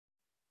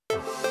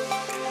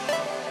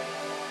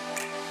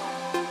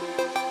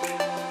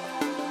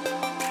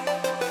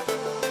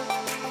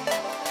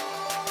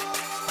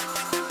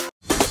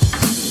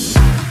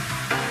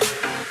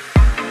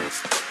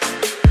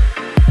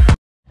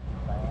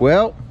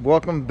Well,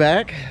 welcome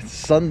back.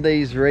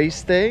 Sunday's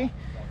race day.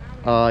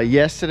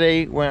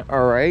 Yesterday went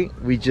all right.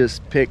 We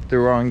just picked the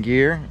wrong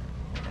gear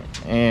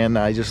and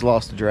I just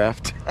lost the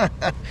draft.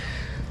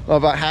 Well,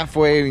 about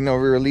halfway, we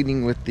were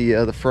leading with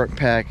the front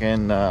pack,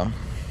 and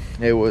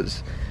it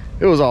was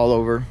all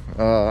over.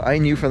 I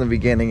knew from the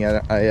beginning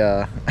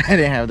I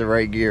didn't have the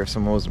right gear if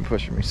someone wasn't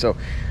pushing me. So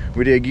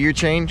we did a gear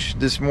change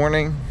this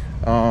morning.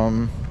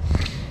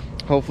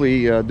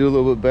 Hopefully do a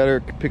little bit better,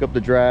 pick up the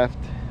draft.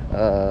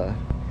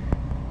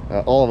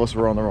 All of us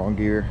were on the wrong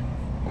gear.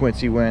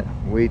 Quincy went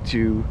way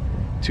too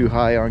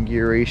high on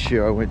gear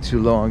ratio. I went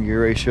too low on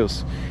gear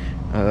ratios.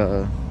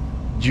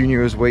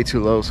 Junior was way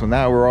too low. So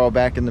now we're all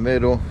back in the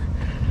middle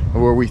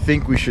where we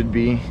think we should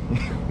be.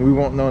 We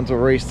won't know until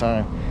race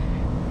time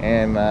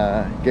and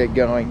get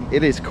going.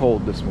 It is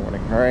cold this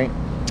morning, all right?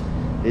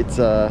 It's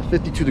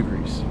 52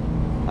 degrees.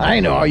 I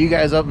know all you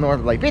guys up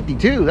north are like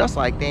 52. That's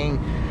like dang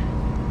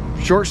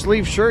short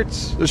sleeve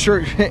shirts, the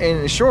shirt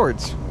and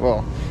shorts.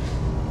 Well,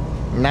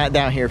 not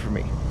down here for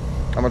me.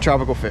 I'm a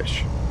tropical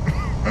fish.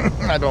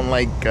 I don't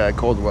like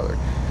cold weather.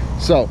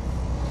 So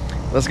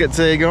let's get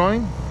today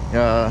going.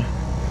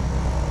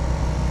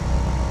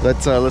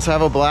 Let's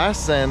have a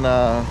blast and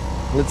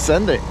let's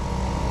send it.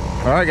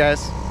 All right,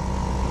 guys.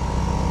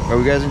 Hope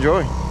you guys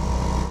enjoy.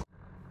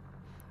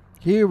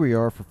 Here we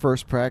are for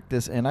first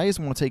practice, and I just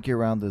want to take you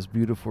around this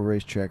beautiful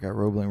racetrack at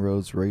Roebling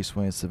Road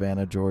Raceway in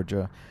Savannah,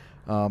 Georgia.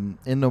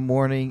 In the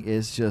morning,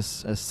 it's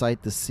just a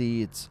sight to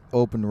see. It's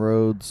open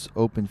roads,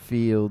 open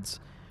fields,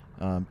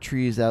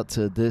 trees out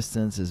to a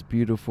distance. It's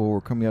beautiful.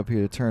 We're coming up here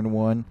to turn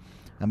one.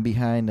 I'm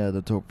behind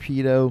the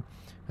torpedo.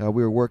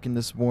 We were working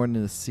this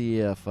morning to see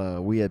if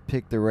we had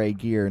picked the right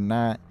gear or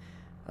not.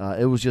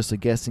 It was just a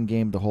guessing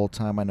game the whole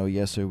time. I know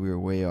yesterday we were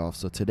way off.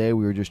 So today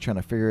we were just trying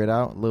to figure it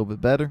out a little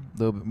bit better, a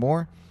little bit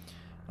more.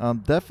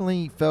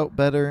 Definitely felt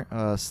better.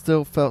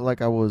 Still felt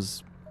like I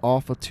was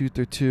off a tooth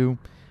or two.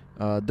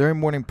 During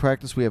morning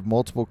practice, we have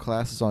multiple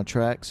classes on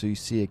track. So you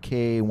see a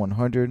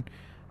K100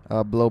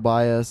 blow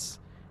by us.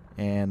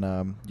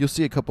 And you'll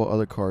see a couple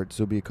other carts.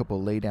 There'll be a couple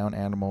lay down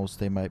animals.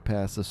 They might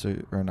pass us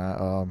or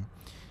not.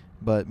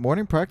 But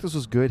morning practice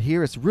was good.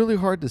 Here it's really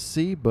hard to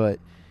see, but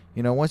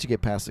once you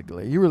get past the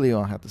glare, you really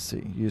don't have to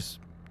see. You just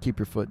keep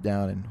your foot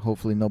down and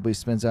hopefully nobody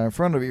spins out in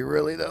front of you.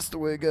 Really, that's the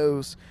way it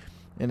goes.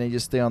 And then you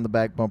just stay on the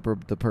back bumper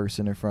of the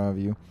person in front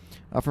of you.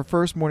 For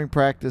first morning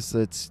practice,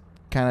 it's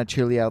kind of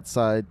chilly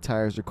outside.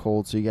 Tires are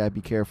cold, so you got to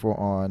be careful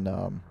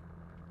on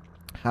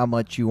how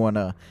much you want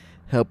to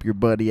help your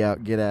buddy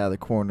out, get out of the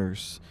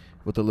corners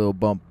with a little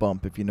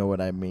bump, if you know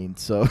what I mean.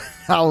 So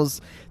I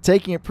was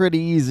taking it pretty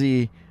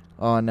easy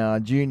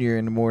on Junior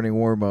in the morning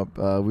warm-up.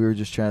 We were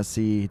just trying to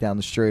see down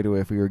the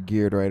straightaway if we were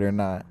geared right or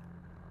not.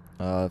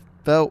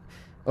 Felt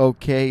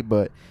okay,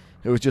 but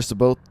it was just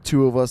about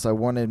two of us. I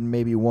wanted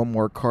maybe one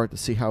more cart to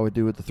see how we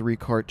do with the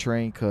 3-cart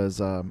train, because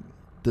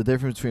the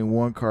difference between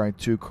 1 car and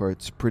 2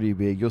 carts is pretty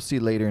big. You'll see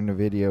later in the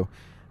video.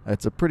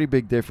 It's a pretty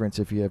big difference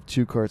if you have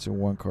 2 carts and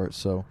 1 cart.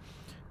 So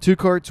 2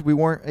 carts, we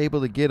weren't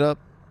able to get up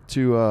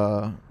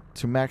to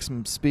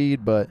maximum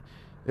speed, but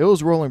it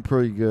was rolling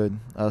pretty good.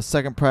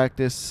 Second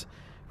practice,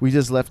 we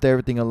just left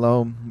everything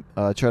alone.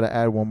 Try to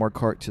add 1 more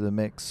cart to the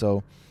mix.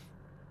 So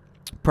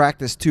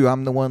practice 2,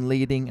 I'm the one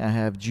leading. I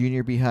have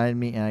Junior behind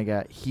me, and I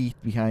got Heath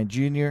behind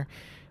Junior.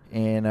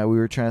 And we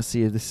were trying to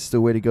see if this is the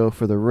way to go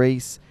for the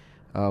race.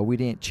 We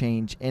didn't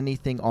change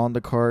anything on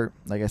the cart.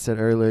 Like I said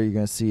earlier, you're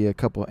going to see a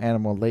couple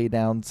animal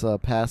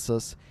laydowns pass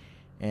us.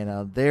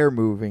 And they're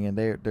moving, and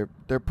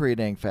they're pretty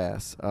dang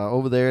fast.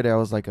 Over there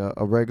was like a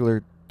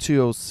regular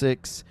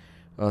 206,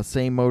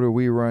 same motor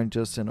we run,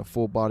 just in a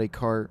full body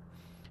cart.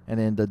 And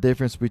then the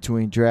difference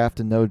between draft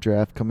and no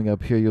draft, coming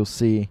up here you'll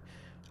see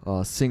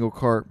single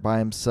cart by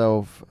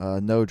himself,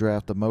 no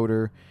draft. The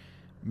motor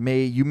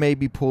you may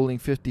be pulling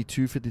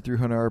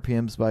 5,300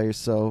 RPMs by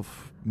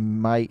yourself,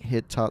 might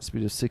hit top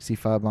speed of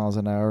 65 miles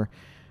an hour.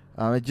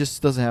 It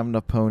just doesn't have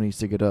enough ponies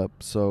to get up.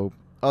 So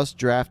us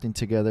drafting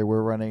together,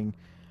 we're running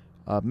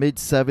mid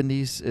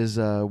 70s is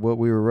what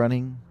we were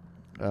running.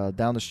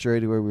 Down the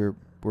straightaway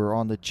we're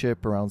on the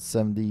chip around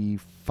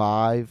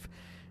 75.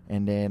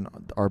 And then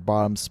our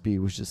bottom speed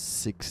was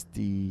just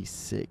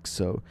 66.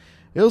 So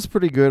it was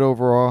pretty good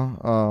overall.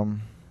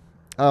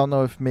 I don't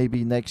know if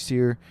maybe next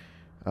year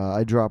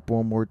I drop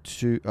one more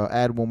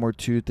add 1 more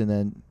tooth, and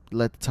then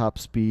let the top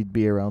speed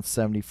be around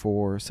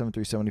 74,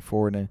 73,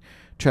 74, and then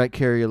try to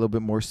carry a little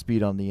bit more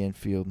speed on the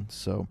infield.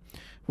 So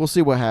we'll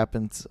see what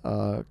happens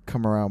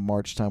come around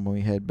March time when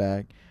we head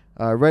back.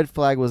 Red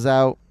flag was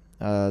out.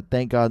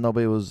 Thank God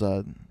nobody was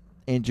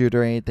injured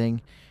or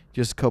anything.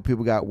 Just a couple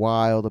people got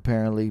wild.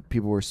 Apparently,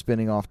 people were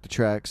spinning off the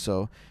track.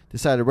 So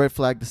decided to red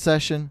flag the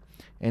session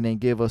and then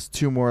give us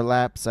 2 more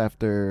laps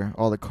after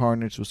all the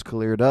carnage was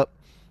cleared up.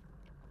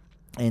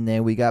 And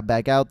then we got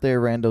back out there,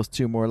 ran those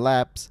 2 more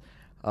laps.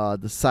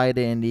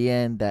 Decided in the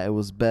end that it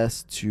was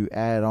best to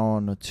add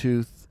on a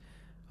tooth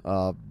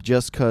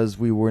just because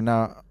we were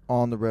not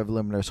on the rev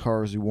limiter as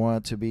hard as we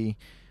wanted to be.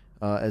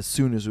 As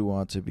soon as we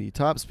wanted to be.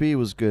 Top speed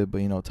was good,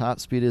 but top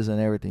speed isn't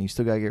everything. You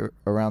still got to get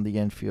around the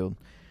infield.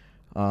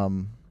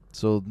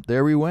 So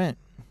there we went.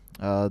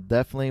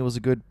 Definitely was a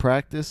good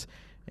practice,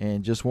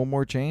 and just one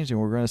more change and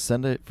we're going to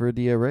send it for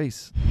the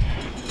race.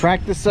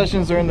 Practice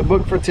sessions are in the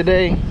book for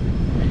today.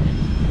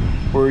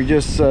 We're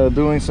just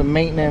doing some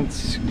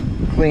maintenance,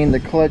 clean the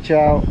clutch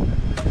out.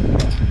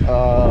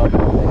 I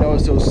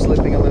noticed it was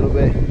slipping a little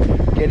bit,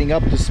 getting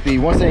up to speed.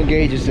 Once it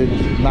engages,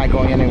 it's not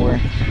going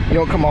anywhere. You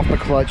don't come off the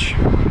clutch,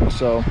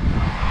 so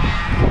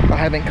I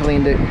haven't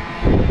cleaned it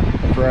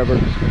forever.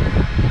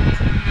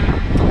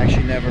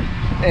 Actually, never.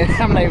 And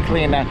I'm not even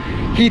cleaning that.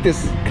 Heath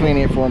is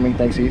cleaning it for me.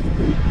 Thanks, Heath.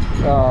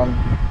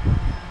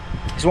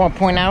 Just want to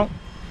point out,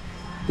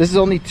 this is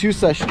only 2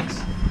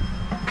 sessions.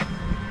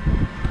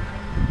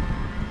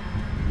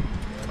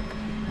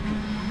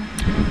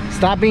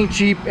 Stop being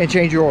cheap and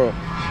change your oil.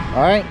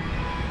 All right.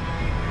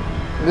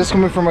 This is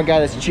coming from a guy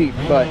that's cheap,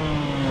 but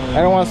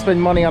I don't want to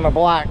spend money on a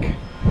block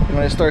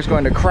when it starts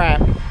going to crap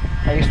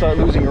and you start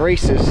losing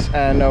races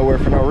out of nowhere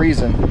for no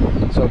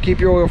reason. So keep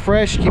your oil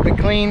fresh, keep it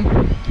clean.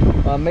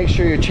 Make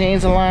sure your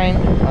chains align.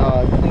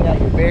 Clean out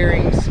your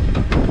bearings.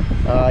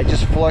 I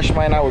just flushed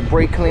mine out with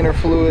brake cleaner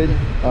fluid.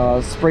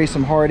 Spray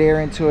some hard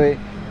air into it,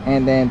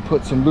 and then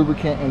put some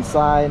lubricant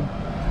inside.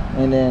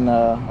 And then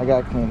I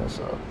gotta clean this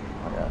up.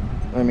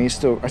 I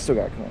still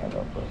gotta clean it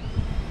up, but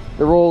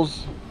the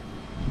rolls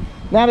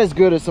not as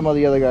good as some of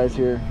the other guys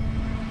here.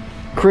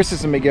 Chris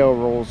and Miguel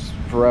rolls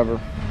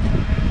forever.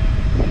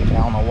 I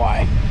don't know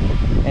why.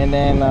 And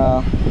then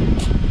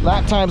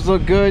lap times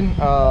look good.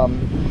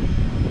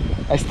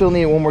 I still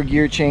need one more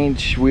gear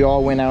change. We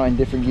all went out in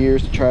different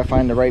gears to try to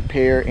find the right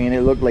pair, and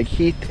it looked like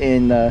Heath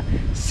and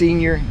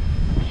Senior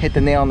hit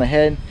the nail on the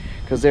head,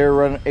 because they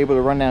were able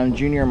to run down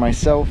Junior and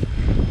myself,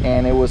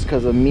 and it was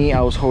because of me.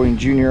 I was holding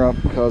Junior up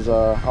because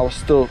I was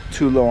still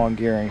too low on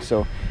gearing.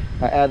 So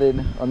I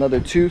added another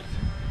tooth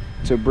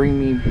to bring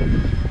me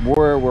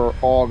where we're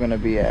all gonna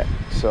be at.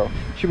 So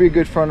should be a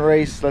good fun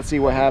race. Let's see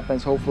what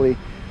happens. Hopefully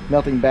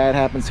nothing bad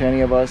happens to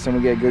any of us and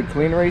we get a good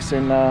clean race,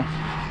 and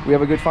we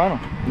have a good final.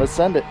 Let's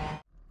send it.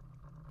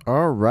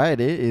 All right,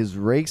 it is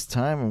race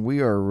time and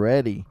we are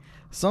ready.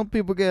 Some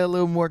people get a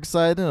little more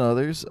excited than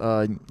others.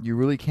 You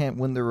really can't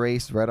win the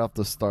race right off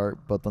the start,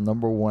 but the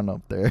number 1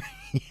 up there,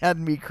 he had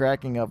me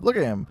cracking up. Look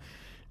at him.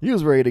 He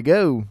was ready to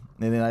go.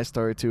 And then I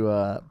started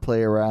to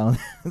play around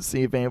and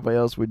see if anybody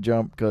else would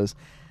jump, because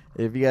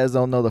if you guys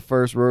don't know, the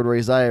first road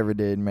race I ever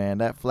did, man,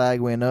 that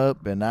flag went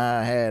up and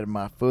I had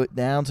my foot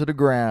down to the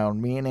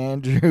ground. Me and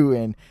Andrew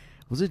and,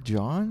 was it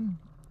John?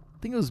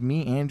 I think it was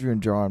me, Andrew,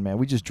 and John, man.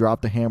 We just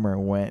dropped the hammer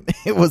and went.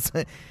 It was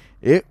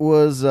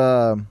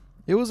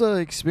an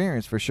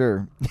experience for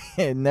sure.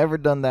 Never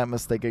done that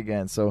mistake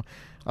again. So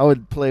I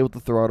would play with the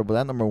throttle, but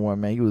that number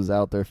 1, man, he was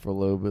out there for a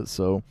little bit.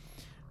 So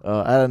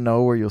out of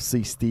nowhere, you'll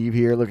see Steve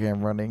here. Look at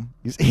him running.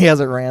 He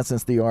hasn't ran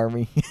since the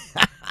Army.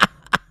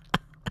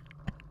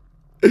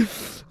 I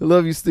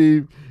love you,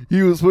 Steve.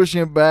 He was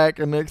pushing him back,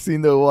 and next thing you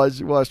know,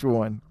 watch the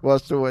one.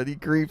 He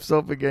creeps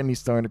up again. He's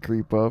starting to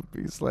creep up.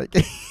 He's like,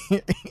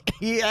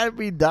 he had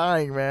me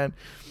dying, man.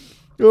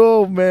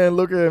 Oh, man,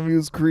 look at him. He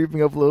was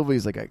creeping up a little bit.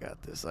 He's like, I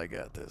got this.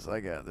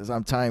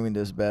 I'm timing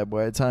this bad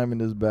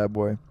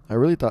boy. I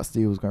really thought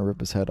Steve was going to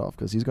rip his head off,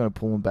 because he's going to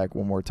pull him back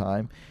one more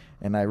time.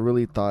 And I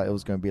really thought it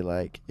was going to be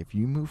like, if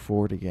you move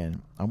forward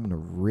again, I'm going to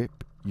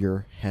rip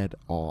your head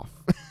off.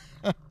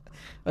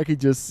 I could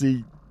just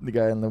see the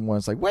guy in the one.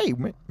 It's like, wait,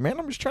 man,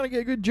 I'm just trying to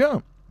get a good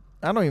jump.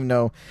 I don't even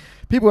know.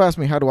 People ask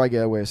me, how do I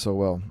get away so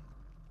well?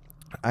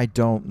 I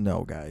don't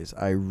know, guys.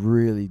 I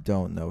really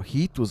don't know.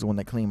 Heath was the one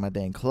that cleaned my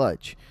dang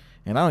clutch,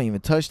 and I don't even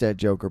touch that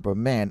joker. But,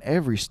 man,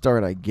 every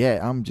start I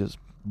get, I'm just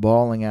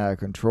balling out of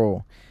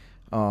control.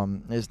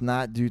 It's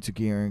not due to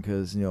gearing,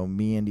 because,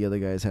 me and the other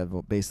guys have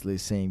basically the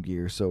same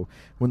gear. So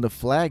when the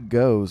flag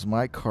goes,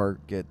 my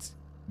cart gets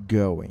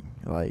going.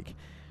 Like,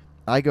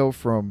 I go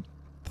from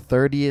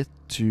 30th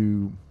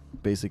to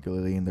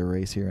basically in the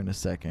race here in a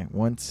second.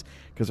 Once,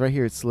 because right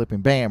here it's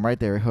slipping, bam, right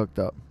there it hooked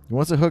up.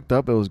 Once it hooked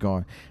up, it was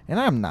gone. And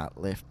I'm not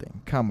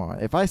lifting. Come on.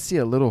 If I see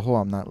a little hole,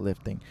 I'm not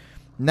lifting.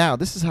 Now,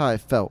 this is how I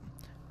felt.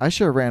 I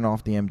should have ran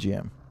off the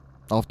MGM,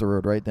 off the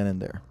road right then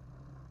and there.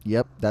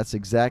 Yep, that's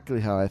exactly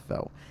how I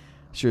felt.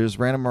 Should have just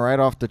ran him right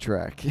off the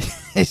track.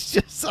 It's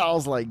just, I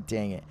was like,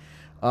 dang it.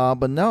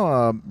 But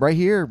no, right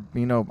here,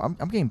 I'm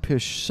getting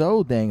pushed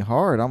so dang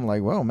hard. I'm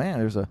like, well, man,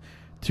 there's a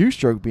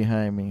 2-stroke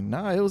behind me.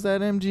 Nah, it was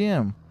that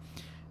MGM.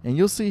 And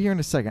you'll see here in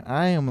a second,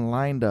 I am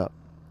lined up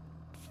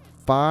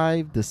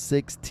 5 to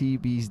 6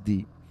 TVs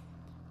deep.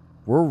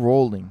 We're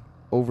rolling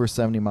over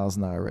 70 miles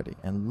an hour already.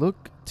 And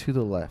look to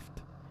the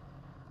left.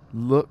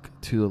 Look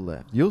to the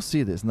left. You'll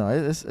see this. No,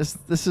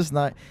 this is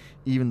not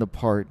even the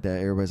part that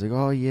everybody's like,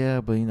 oh,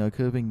 yeah, but, it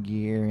could have been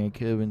gearing, it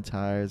could have been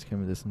tires, it could have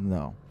been this.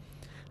 No.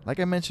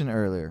 Like I mentioned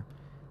earlier,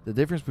 the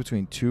difference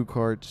between 2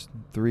 carts,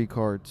 3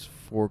 carts,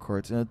 4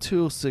 carts, and a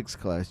 206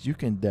 class, you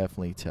can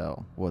definitely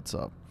tell what's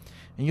up.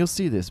 And you'll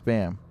see this,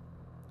 bam.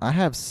 I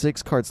have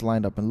 6 carts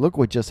lined up, and look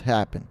what just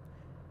happened.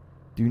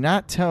 Do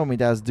not tell me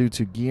that's due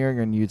to gearing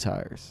or new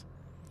tires.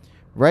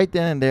 Right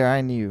then and there,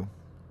 I knew.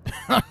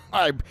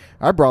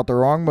 I brought the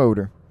wrong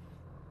motor.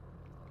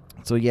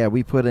 So yeah,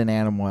 we put an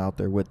animal out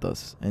there with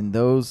us, and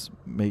those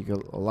make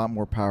a lot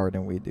more power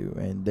than we do.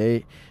 And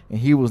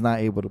he was not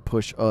able to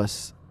push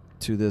us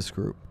to this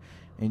group.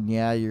 And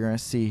yeah, you're gonna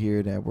see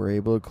here that we're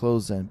able to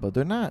close in, but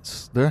they're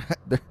not.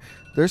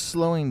 They're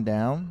slowing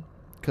down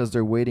because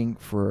they're waiting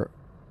for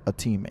a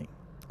teammate,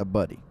 a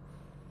buddy.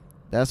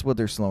 That's what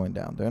they're slowing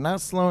down. They're not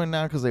slowing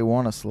down because they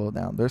want to slow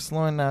down. They're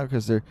slowing down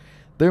because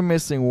they're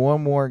missing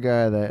one more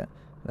guy that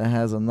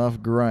has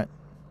enough grunt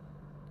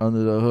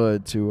under the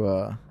hood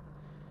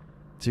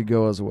to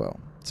go as well.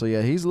 So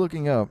yeah, he's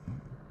looking up.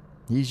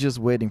 He's just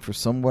waiting for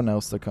someone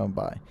else to come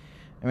by.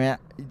 I mean,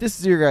 this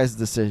is your guys'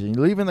 decision.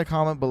 Leave in the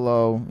comment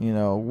below,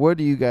 what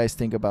do you guys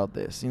think about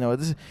this?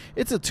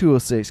 It's a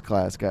 206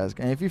 class, guys.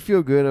 And if you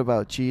feel good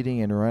about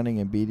cheating and running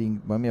and beating,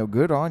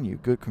 good on you.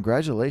 Good,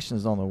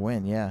 congratulations on the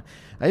win. Yeah,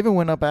 I even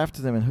went up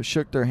after them and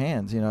shook their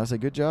hands. I said,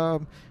 good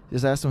job.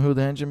 Just asked them who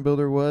the engine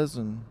builder was,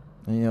 and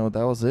that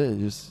was it.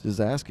 Just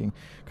asking,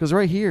 because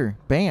right here,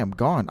 bam,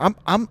 gone.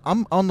 I'm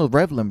on the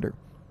rev limiter.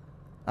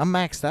 I'm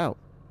maxed out.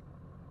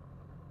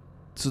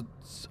 So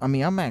I'm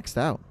maxed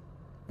out.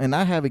 And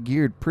I have it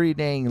geared pretty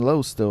dang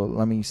low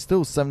still.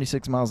 Still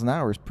 76 miles an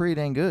hour is pretty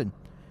dang good.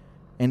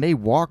 And they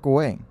walk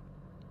away.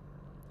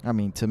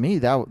 To me,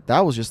 that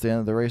was just the end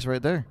of the race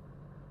right there.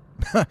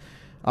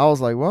 I was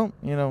like, well,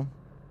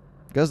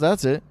 guess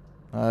that's it.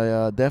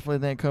 I definitely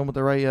didn't come with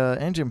the right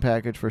engine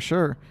package for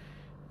sure.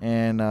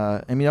 And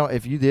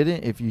if you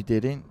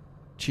didn't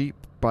cheat,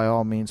 by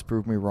all means,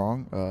 prove me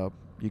wrong.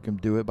 You can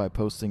do it by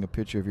posting a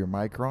picture of your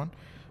Micron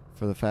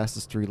for the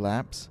fastest 3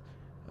 laps.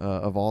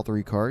 Of all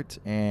 3 karts,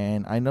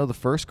 and I know the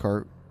first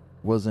kart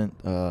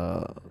wasn't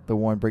the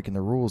one breaking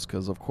the rules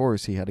because of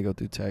course he had to go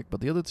through tech,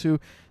 but the other 2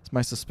 is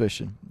my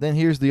suspicion. Then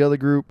here's the other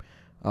group.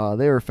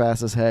 They were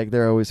fast as heck.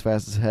 They're always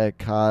fast as heck.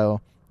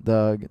 Kyle,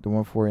 Doug, the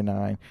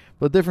 149.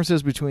 But the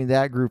differences between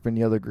that group and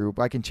the other group,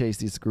 I can chase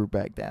this group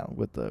back down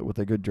with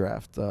a good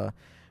draft.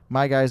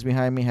 My guys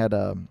behind me had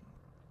I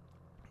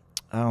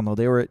don't know.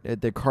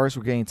 Their cars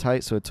were getting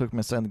tight, so it took me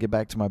a second to get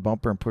back to my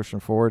bumper and push them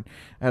forward.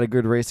 I had a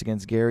good race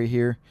against Gary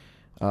here.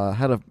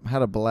 Had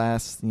a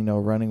blast,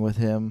 running with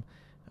him.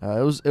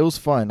 It was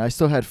fun. I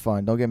still had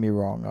fun. Don't get me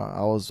wrong.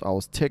 I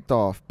was ticked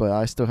off, but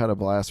I still had a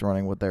blast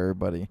running with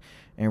everybody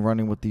and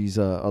running with these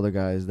other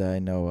guys that I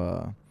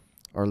know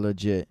are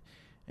legit.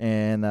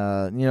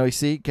 And you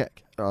see,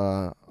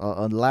 a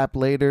lap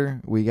later,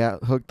 we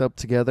got hooked up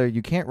together.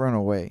 You can't run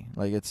away.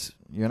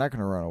 You're not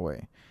gonna run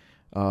away.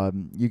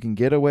 You can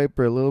get away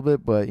for a little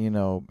bit, but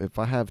if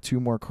I have 2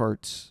 more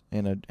karts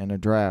in a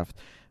draft,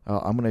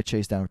 I'm gonna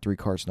chase down 3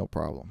 karts, no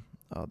problem.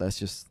 That's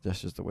just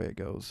the way it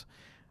goes.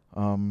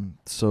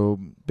 So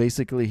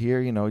basically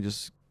here,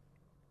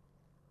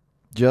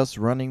 just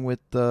running with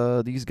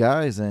these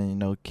guys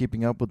and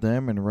keeping up with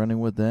them and running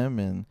with them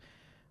and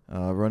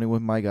running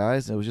with my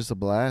guys. It was just a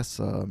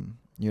blast.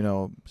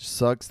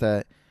 Sucks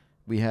that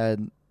we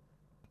had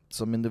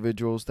some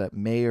individuals that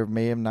may or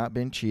may have not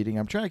been cheating.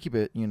 I'm trying to keep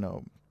it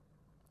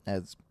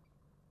as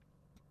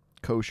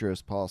kosher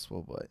as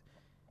possible, but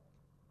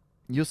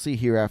you'll see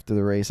here after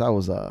the race I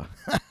was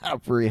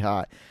pretty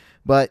hot.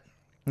 But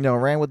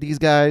ran with these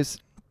guys,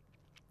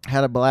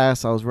 had a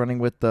blast. I was running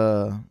with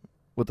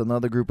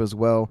another group as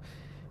well,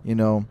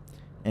 and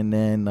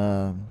then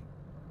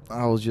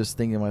I was just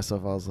thinking to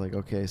myself, I was like,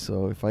 okay,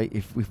 so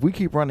if we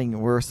keep running,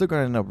 we're still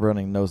going to end up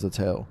running nose to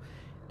tail.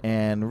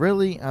 And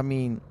really,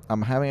 I'm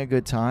having a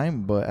good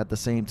time, but at the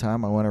same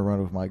time, I want to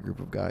run with my group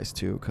of guys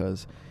too,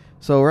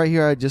 so right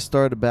here, I just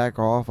started to back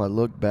off. I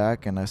looked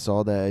back and I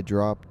saw that I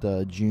dropped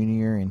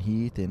Junior and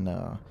Heath, and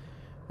I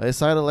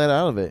decided to let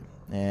out of it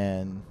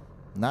and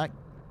not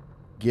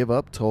give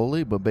up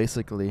totally, but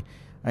basically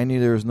I knew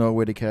there was no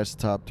way to catch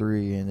the top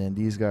 3, and then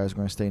these guys were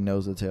going to stay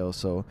nose to tail.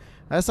 So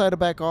I decided to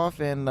back off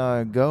and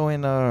go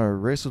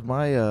and race with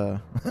my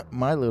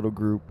my little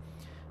group.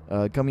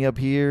 Coming up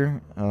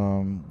here,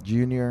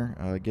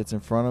 Junior gets in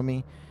front of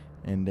me,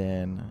 and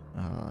then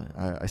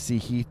I see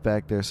Heath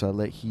back there, so I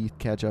let Heath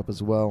catch up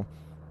as well.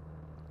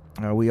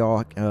 We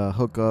all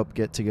hook up,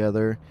 get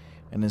together,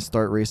 and then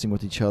start racing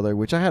with each other,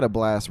 which I had a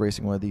blast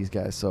racing with these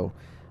guys. So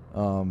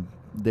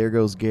there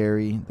goes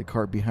Gary, the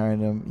kart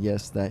behind him.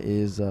 Yes, that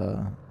is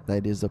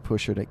a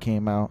pusher that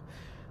came out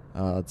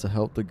to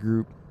help the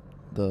group,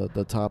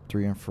 the top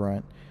 3 in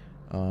front.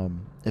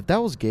 If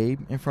that was Gabe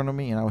in front of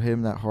me and I would hit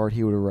him that hard,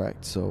 he would have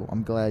wrecked. So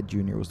I'm glad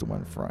Junior was the one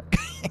in front,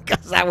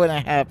 because that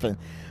wouldn't happen.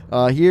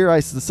 Here I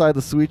decided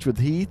to switch with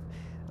Heath,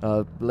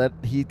 let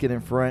Heath get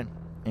in front,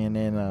 and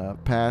then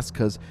pass,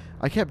 because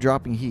I kept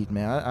dropping Heath,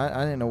 man.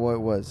 I didn't know what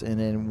it was. And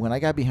then when I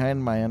got behind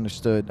him, I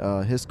understood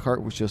his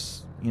kart was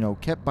just,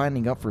 kept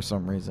binding up for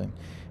some reason.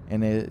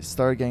 And it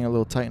started getting a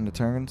little tight in the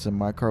turns, and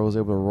my car was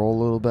able to roll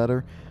a little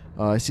better.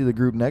 I see the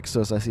group next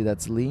to us. I see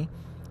that's Lee.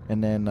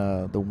 And then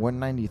the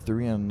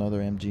 193 and another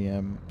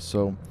MGM.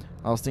 So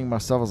I was thinking to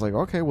myself, I was like,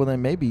 okay, well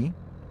then maybe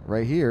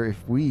right here,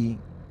 if we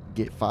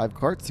get 5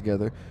 karts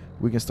together,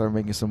 we can start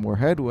making some more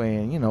headway,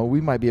 and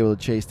we might be able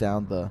to chase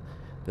down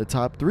the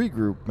top 3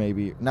 group,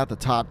 maybe not the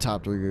top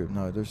 3 group.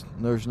 No,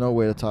 there's no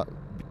way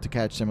to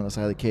catch them unless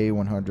I had the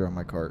K100 on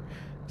my kart.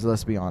 So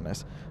let's be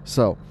honest.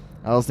 So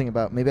I was thinking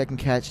about maybe I can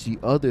catch the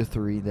other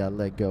 3 that I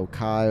let go,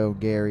 Kyle,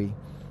 Gary,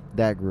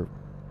 that group.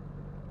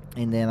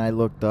 And then I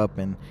looked up,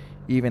 and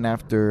even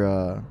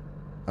after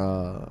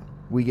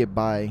we get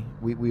by,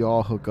 we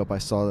all hook up. I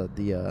saw that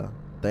the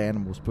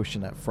animals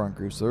pushing that front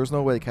group, so there was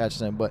no way to catch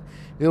them. But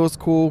it was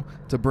cool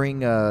to bring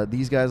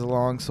these guys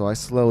along, so I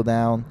slowed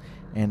down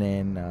and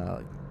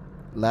then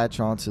latch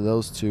on to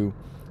those 2.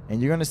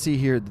 And you're gonna see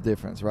here the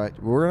difference, right?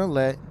 We're gonna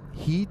let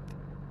Heath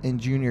and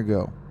Junior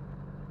go,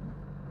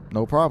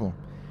 no problem.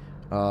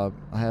 I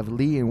have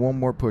Lee and 1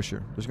 more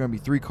pusher. There's gonna be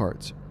 3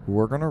 carts.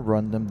 We're gonna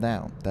run them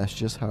down. That's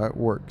just how it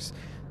works.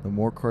 The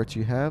more carts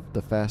you have,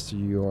 the faster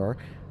you are,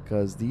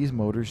 because these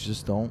motors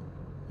just don't,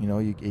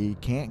 you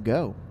can't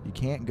go. You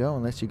can't go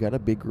unless you got a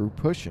big group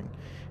pushing.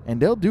 And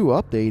they'll do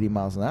up to 80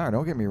 miles an hour.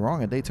 Don't get me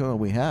wrong, at Daytona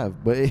we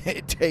have, but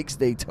it takes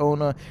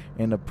Daytona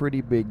and a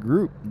pretty big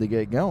group to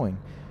get going.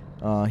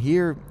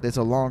 Here, it's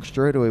a long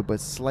straightaway, but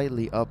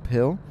slightly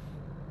uphill.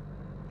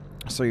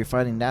 So you're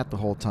fighting that the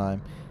whole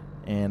time.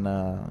 And,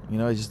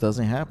 it just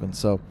doesn't happen.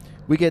 So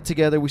we get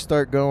together, we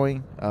start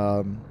going,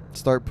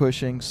 start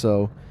pushing.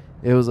 So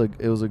it was a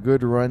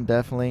good run,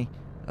 definitely.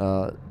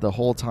 The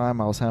whole time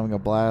I was having a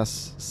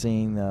blast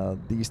seeing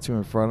these 2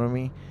 in front of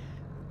me.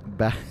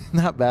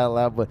 Not battle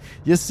out, but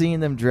just seeing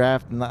them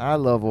draft. And I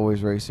love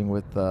always racing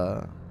with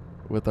our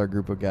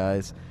group of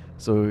guys.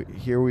 So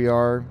here we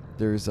are.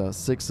 There's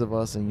 6 of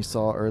us, and you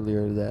saw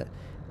earlier that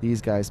these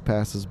guys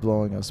passed us,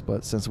 blowing us.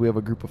 But since we have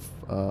a group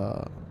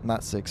of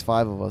not 6,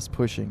 5 of us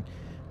pushing,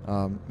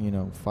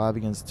 5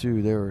 against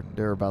 2,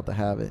 they're about to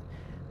have it.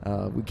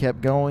 We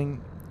kept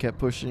going, kept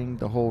pushing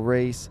the whole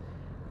race.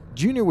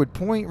 Junior would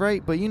point,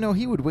 right, but he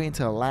would wait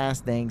until the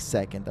last dang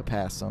second to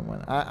pass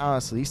someone.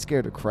 Honestly, he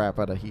scared the crap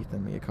out of Heath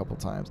and me a couple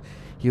times.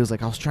 He was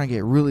like, I was trying to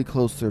get really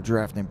close to the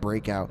draft and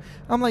break out.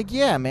 I'm like,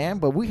 yeah, man,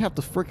 but we have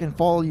to freaking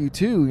follow you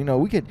too.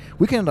 We could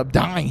end up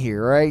dying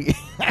here, right?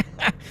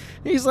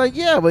 He's like,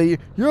 yeah, but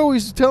you're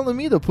always telling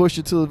me to push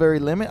it to the very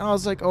limit. I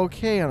was like,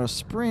 okay, on a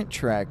sprint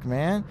track,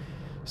 man.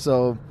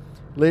 So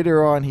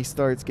later on, he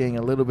starts getting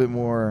a little bit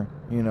more,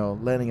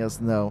 letting us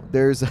know.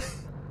 There's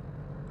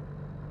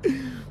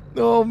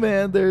oh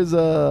man, there's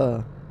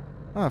I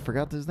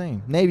forgot his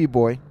name. Navy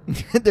Boy.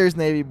 There's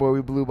Navy Boy.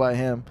 We blew by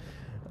him.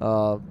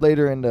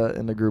 Later in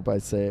the group,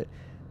 I'd say it.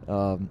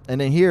 And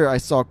then here I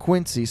saw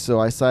Quincy, so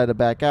I decided to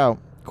back out.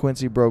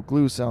 Quincy broke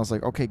loose, and I was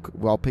like, okay,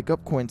 well, I'll pick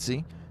up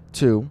Quincy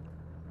too,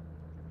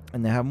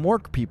 and then have more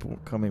people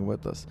coming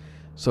with us.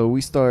 So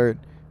we start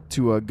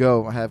to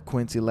go. I have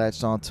Quincy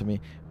latched onto me,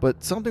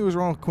 but something was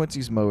wrong with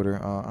Quincy's motor.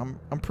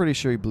 I'm pretty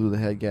sure he blew the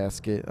head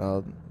gasket.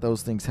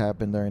 Those things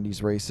happen during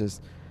these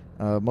races.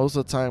 Most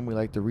of the time, we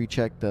like to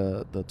recheck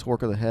the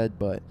torque of the head,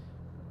 but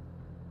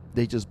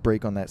they just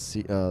break on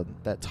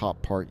that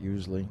top part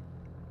usually.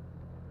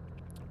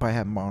 Probably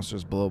have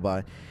monsters blow by.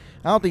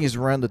 I don't think he's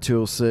run the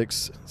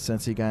 206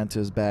 since he got into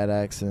his bad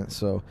accident,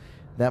 so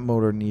that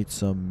motor needs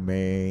some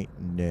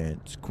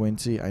maintenance.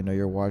 Quincy, I know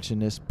you're watching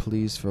this.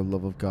 Please, for the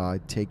love of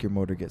God, take your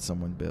motor, get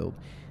someone build.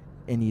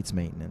 It needs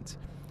maintenance.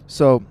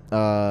 So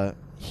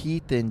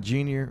Heath and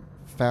Junior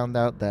found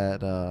out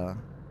that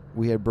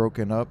we had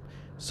broken up.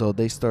 So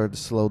they started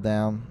to slow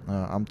down.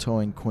 I'm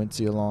towing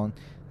Quincy along.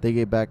 They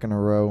get back in a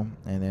row,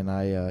 and then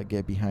I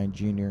get behind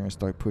Junior and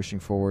start pushing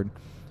forward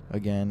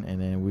again, and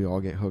then we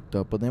all get hooked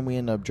up. But then we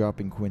end up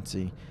dropping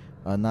Quincy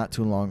not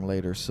too long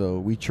later. So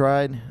we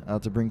tried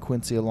to bring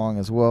Quincy along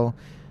as well,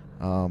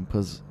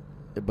 but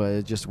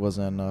it just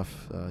wasn't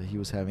enough. He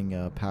was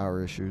having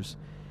power issues.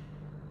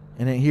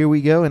 And then here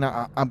we go, and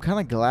I'm kind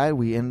of glad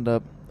we ended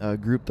up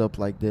grouped up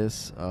like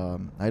this.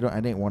 I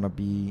didn't want to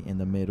be in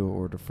the middle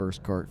or the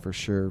first cart for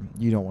sure.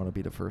 You don't want to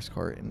be the first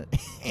cart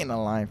in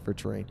a line for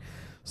train.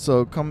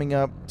 So coming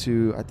up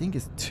to, I think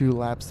it's 2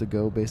 laps to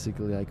go,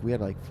 basically. Like we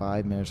had like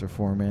 5 minutes or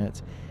 4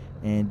 minutes,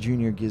 and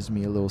Junior gives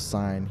me a little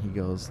sign. He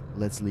goes,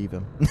 "Let's leave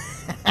him."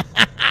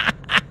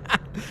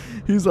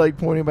 He's like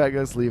pointing back,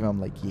 "Let's leave him."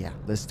 I'm like, yeah,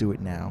 let's do it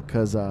now,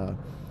 because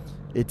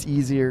it's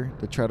easier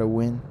to try to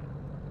win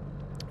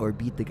or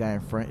beat the guy in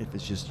front if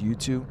it's just you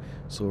two.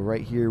 So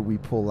right here we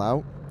pull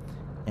out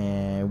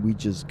and we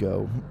just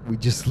go. We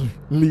just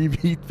leave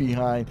Heath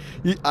behind.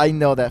 I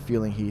know that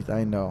feeling, Heath.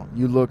 I know.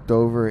 You looked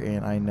over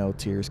and I know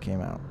tears came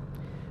out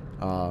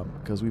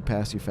because we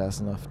passed you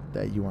fast enough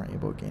that you weren't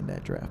able to gain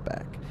that draft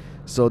back.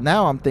 So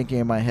now I'm thinking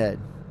in my head,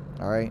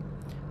 all right,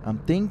 I'm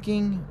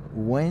thinking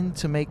when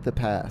to make the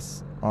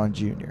pass on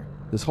Junior.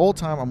 This whole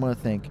time I'm going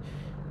to think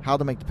how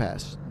to make the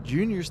pass.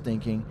 Junior's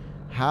thinking,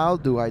 how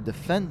do I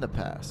defend the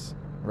pass?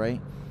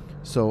 Right?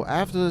 So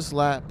after this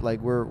lap,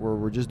 like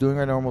we're just doing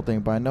our normal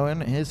thing, but I know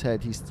in his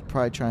head he's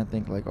probably trying to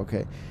think like,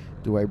 okay,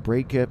 do I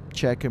brake it,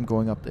 check him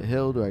going up the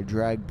hill? Do I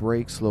drag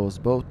brake, slow us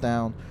both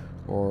down,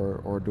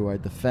 or do I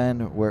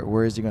defend?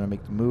 Where is he going to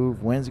make the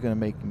move? When's he going to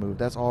make the move?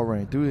 That's all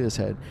running through his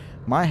head.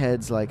 My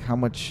head's like,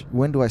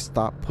 when do I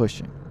stop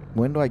pushing?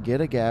 When do I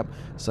get a gap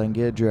so I can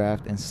get a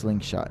draft and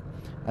slingshot?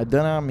 I've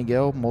done it on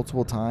Miguel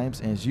multiple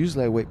times, and it's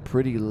usually I wait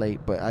pretty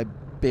late, but I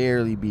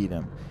barely beat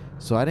him.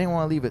 So I didn't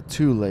want to leave it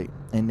too late.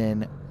 And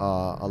then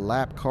a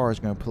lap car is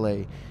going to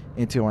play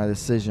into my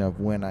decision of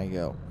when I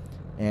go.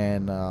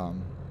 And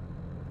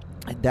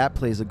that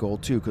plays a goal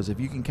too, because if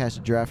you can catch a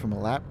draft from a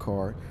lap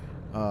car,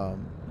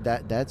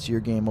 that's your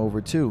game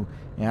over too.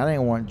 And I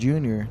didn't want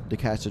Junior to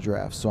catch the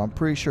draft, so I'm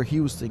pretty sure he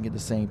was thinking the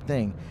same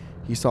thing.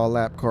 He saw a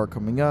lap car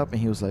coming up,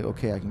 and he was like,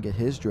 okay, I can get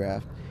his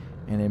draft,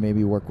 and then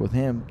maybe work with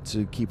him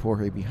to keep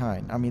Jorge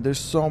behind. I mean, there's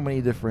so many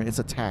different, it's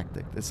a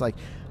tactic. It's like,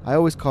 I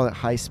always call it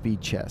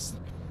high-speed chess.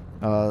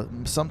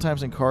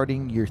 Sometimes in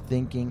karting, you're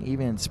thinking,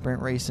 even in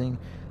sprint racing,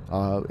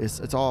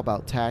 it's all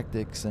about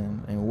tactics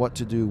and what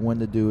to do, when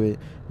to do it.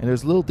 And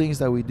there's little things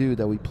that we do,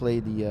 that we play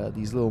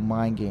these little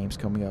mind games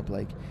coming up,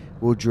 like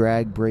we'll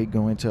drag brake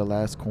going into the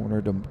last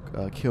corner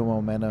to kill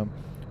momentum.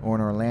 Or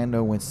in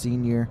Orlando, when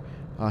Senior,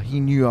 he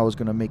knew I was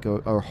going to make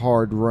a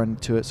hard run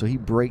to it, so he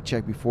brake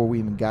checked before we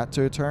even got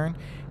to a turn,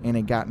 and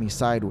it got me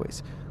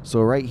sideways.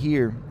 So right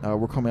here,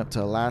 we're coming up to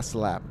the last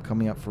lap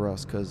coming up for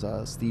us, because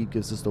Steve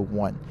gives us the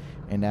 1,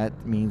 and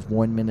that means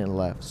 1 minute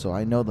left. So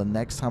I know the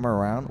next time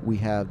around we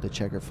have the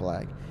checker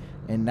flag.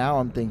 And now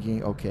I'm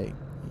thinking, okay,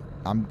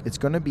 it's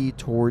going to be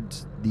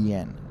towards the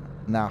end.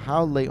 Now,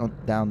 how late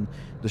down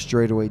the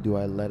straightaway do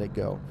I let it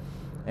go?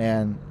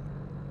 And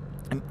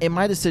in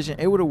my decision,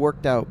 it would have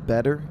worked out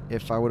better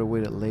if I would have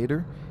waited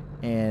later.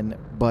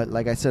 But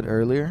like I said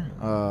earlier,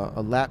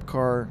 a lap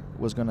car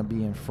was going to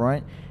be in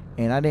front,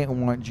 and I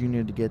didn't want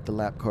Junior to get the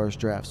lap car's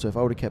draft. So if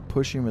I would have kept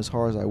pushing him as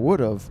hard as I would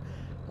have,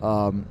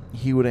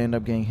 he would end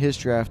up getting his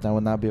draft, and I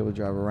would not be able to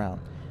drive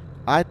around.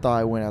 I thought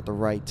I went at the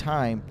right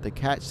time to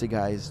catch the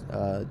guy's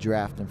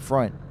draft in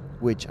front,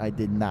 which I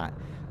did not.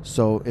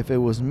 So if it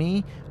was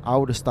me, I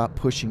would have stopped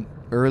pushing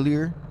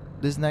earlier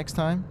this next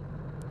time.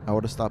 I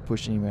would have stopped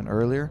pushing even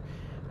earlier.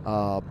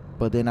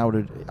 But then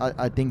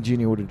I think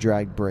Junior would have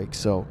dragged brakes.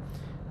 So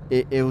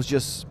it was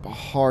just a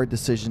hard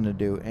decision to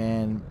do.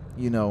 And,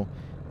 you know,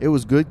 it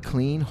was good,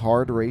 clean,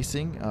 hard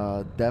racing.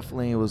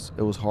 Definitely it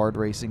was hard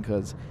racing,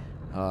 because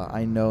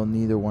I know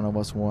neither one of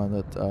us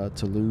wanted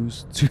to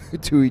lose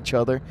to each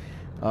other.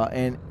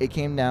 And it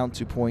came down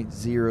to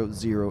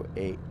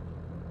 .008.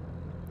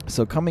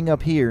 So coming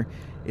up here,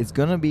 it's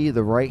going to be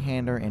the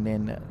right-hander, and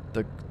then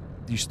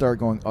you start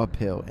going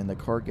uphill, and the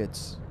car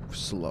gets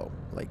slow.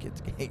 Like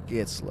it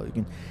gets slow.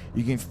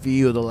 You can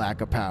feel the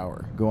lack of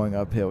power going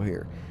uphill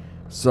here.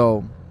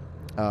 So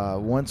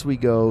once we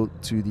go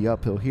to the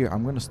uphill here,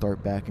 I'm going to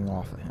start backing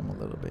off of him a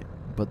little bit.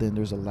 But then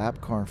there's a lap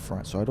car in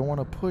front, so I don't want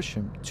to push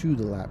him to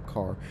the lap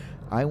car.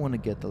 I want to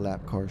get the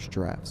lap car's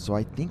draft. So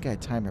I think I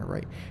timed it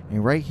right.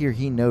 And right here,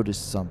 he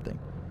noticed something.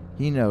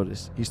 He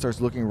noticed. He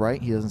starts looking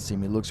right. He doesn't see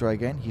me. Looks right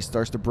again. He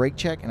starts to brake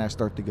check, and I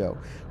start to go.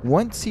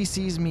 Once he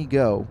sees me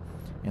go,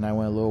 and I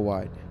went a little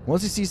wide.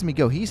 Once he sees me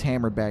go, he's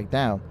hammered back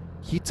down.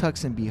 He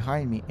tucks in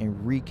behind me and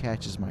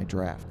recatches my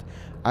draft.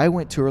 I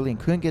went too early and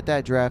couldn't get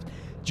that draft.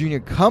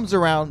 Junior comes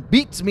around,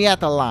 beats me at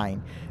the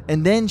line,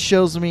 and then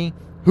shows me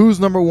who's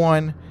number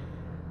 1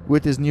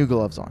 with his new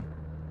gloves on.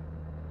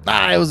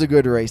 It was a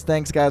good race.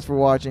 Thanks, guys, for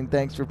watching.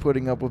 Thanks for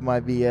putting up with my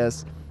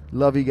BS.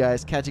 Love you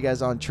guys. Catch you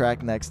guys on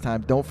track next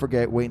time. Don't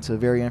forget, wait until the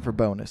very end for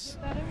bonus.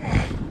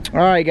 All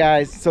right,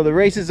 guys. So the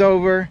race is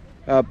over.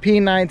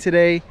 P9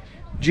 today.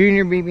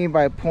 Junior beat me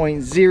by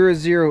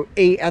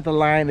 .008 at the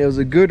line. It was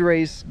a good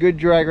race, good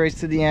drag race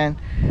to the end.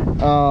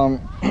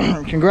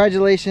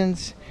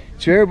 Congratulations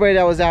to everybody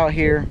that was out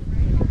here.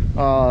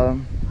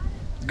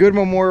 Good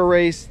memorial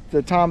race.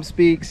 The Tom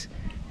speaks.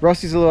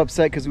 Rusty's a little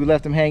upset because we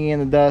left him hanging in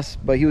the dust,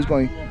 but he was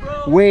going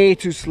way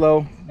too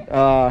slow.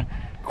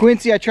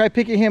 Quincy, I tried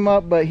picking him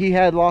up, but he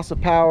had loss of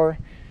power.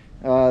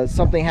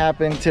 Something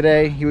happened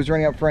today. He was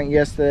running up front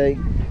yesterday.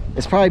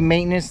 It's probably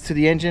maintenance to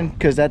the engine,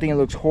 because that thing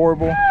looks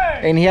horrible,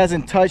 and he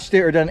hasn't touched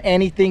it or done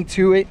anything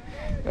to it.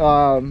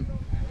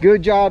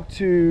 Good job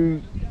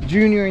to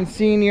Junior and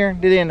Senior.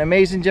 They did an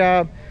amazing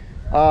job.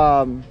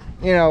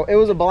 You know, it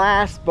was a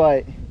blast,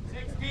 but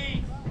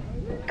 16th.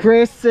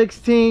 Chris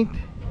 16th.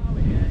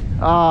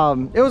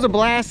 It was a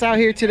blast out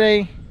here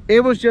today. It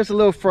was just a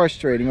little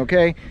frustrating,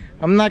 okay?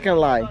 I'm not gonna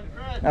lie.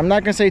 I'm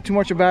not gonna say too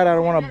much about it. I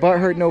don't want to butt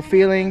hurt no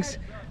feelings.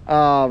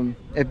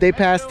 If they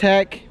pass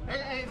tech,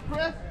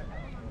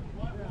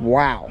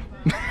 wow.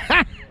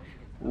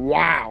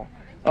 Wow.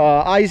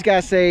 I just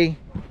gotta say,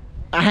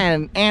 I had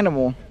an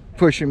animal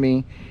pushing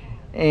me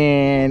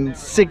and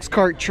 6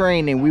 cart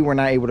train, and we were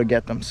not able to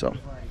get them. So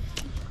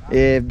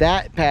if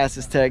that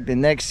passes tech,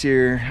 then next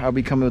year I'll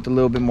be coming with a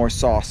little bit more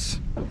sauce.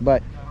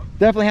 But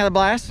definitely had a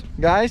blast,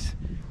 guys.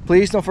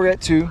 Please don't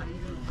forget to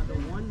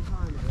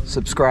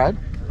subscribe,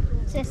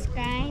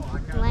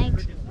 like,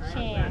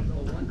 share.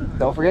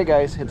 Don't forget,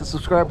 guys, hit the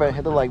subscribe button,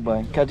 hit the like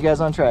button. Catch you guys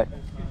on track.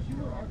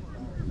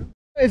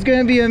 It's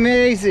gonna be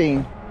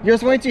amazing.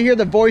 Just wait to hear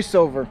the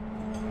voiceover.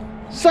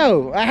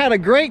 So I had a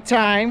great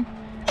time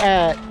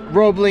at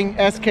Roebling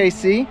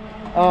SKC.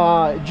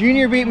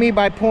 Junior beat me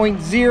by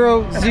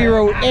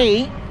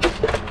 .008.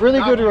 Really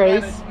good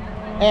race.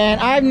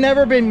 And I've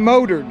never been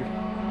motored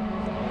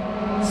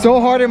so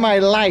hard in my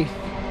life.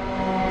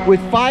 With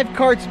 5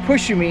 carts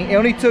pushing me, it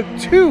only took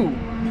 2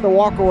 to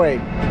walk away.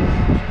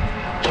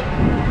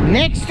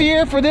 Next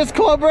year for this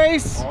club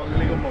race,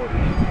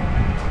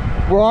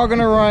 we're all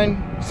gonna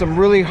run some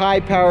really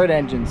high-powered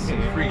engines.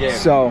 It's free game.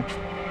 So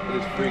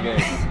it's free game.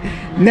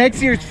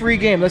 next year's free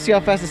game. Let's see how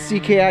fast the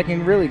CKI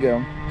can really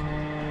go.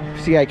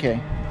 CIK.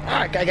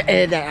 Ah, I gotta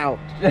edit that out.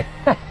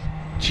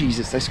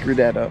 Jesus, I screwed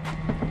that up.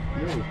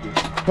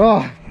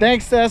 Oh,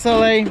 thanks to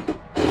SLA.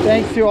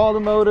 Thanks to all the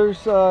motors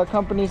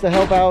companies that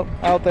help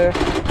out there.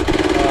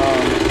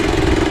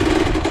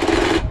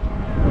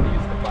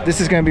 This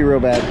is gonna be real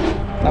bad.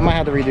 I might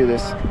have to redo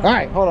this. All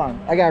right, hold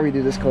on. I gotta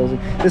redo this closing.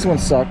 This one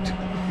sucked.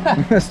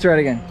 Let's try it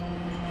again.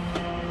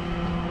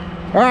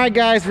 All right,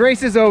 guys,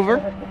 race is over.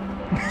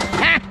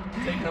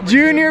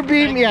 Junior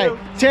beat me. Yeah,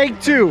 take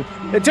two.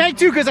 Take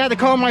two because I had to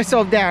calm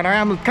myself down. All right,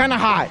 I'm kind of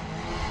hot.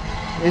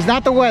 It's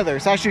not the weather.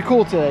 It's actually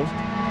cool today.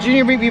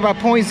 Junior beat me by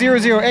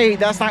 0.008.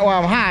 That's not why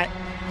I'm hot.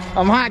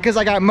 I'm hot because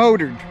I got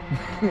motored.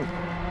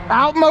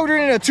 Out-motored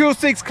in a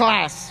 206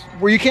 class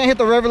where you can't hit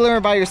the rev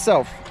limiter by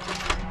yourself.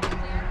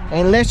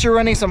 Unless you're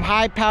running some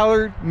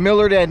high-powered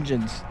Millard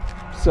engines.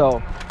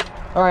 So,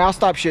 all right, I'll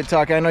stop shit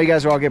talking. I know you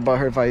guys will all get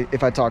butthurt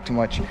if I talk too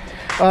much.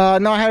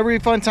 No, I had a really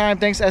fun time.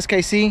 Thanks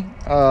SKC.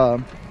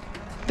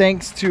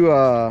 Thanks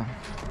to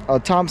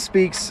Tom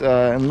Speaks.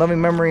 In loving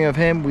memory of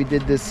him, we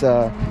did this.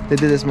 They did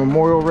this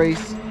memorial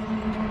race,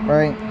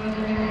 right?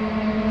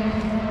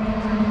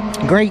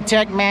 Great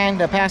tech man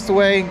that passed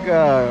away.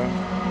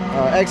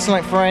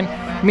 Excellent friend.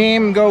 Me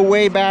and him go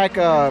way back.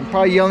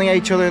 Probably yelling at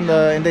each other in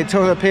the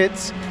Daytona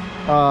pits.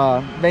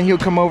 Then he'll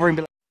come over and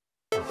be like,